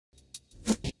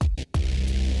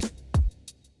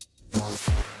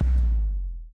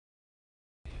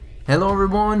Hello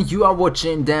everyone, you are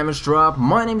watching DamageDrop.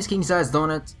 My name is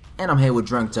King-Size-Donut and I'm here with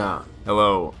drunkdog.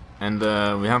 Hello, and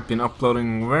we have been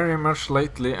uploading very much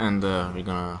lately, and we're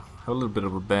gonna have a little bit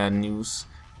of a bad news.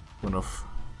 One of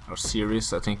our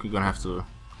series, I think we're gonna have to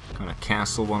kind of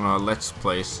cancel one of our Let's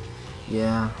Plays.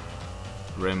 Yeah,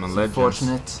 Rayman it's Legends.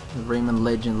 unfortunate. The Rayman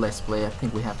Legend Let's Play, I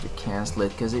think we have to cancel it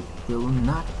because it will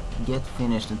not get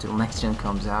finished until next gen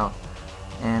comes out.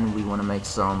 And we want to make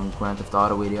some Grand Theft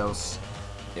Auto videos.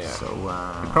 Yeah. So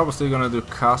we're probably still gonna do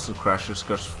Castle Crashers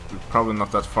because we're probably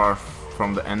not that far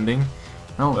from the ending.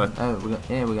 no, but,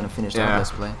 we're gonna finish yeah, that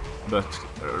Let's Play. But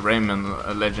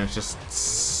Rayman Legends is just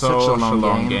Such such a a long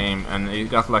long game. game, and it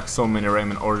got like so many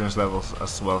Rayman Origins levels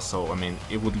as well. So I mean,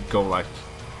 it would go like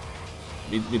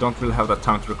we don't really have that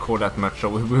time to record that much, so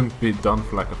we wouldn't be done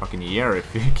for like a fucking year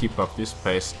if we keep up this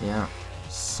pace. Yeah.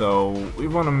 So we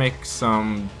want to make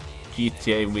some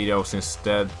GTA videos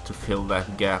instead to fill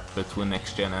that gap between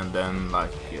next gen and then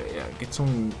like get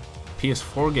some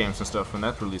PS4 games and stuff when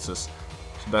that releases.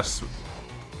 So that's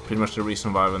pretty much the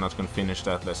reason why we're not gonna finish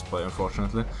that Let's Play,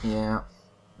 unfortunately. Yeah,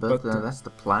 but that's the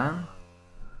plan.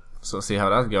 So see how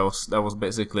that goes. That was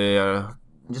basically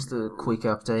Just a quick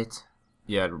update.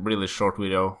 yeah, really short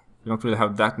video. We don't really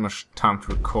have that much time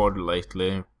to record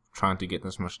lately. Trying to get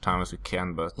as much time as we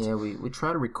can, but yeah, we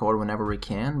try to record whenever we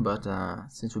can, but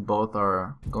since we both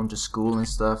are going to school and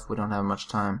stuff, we don't have much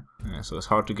time. yeah, so it's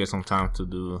hard to get some time to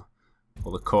do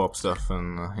all the co-op stuff,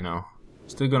 and you know,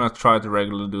 still gonna try to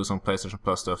regularly do some PlayStation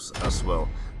Plus stuff as well.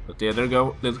 But yeah, there you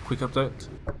go, little quick update.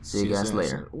 See you guys soon.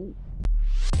 later. Ooh.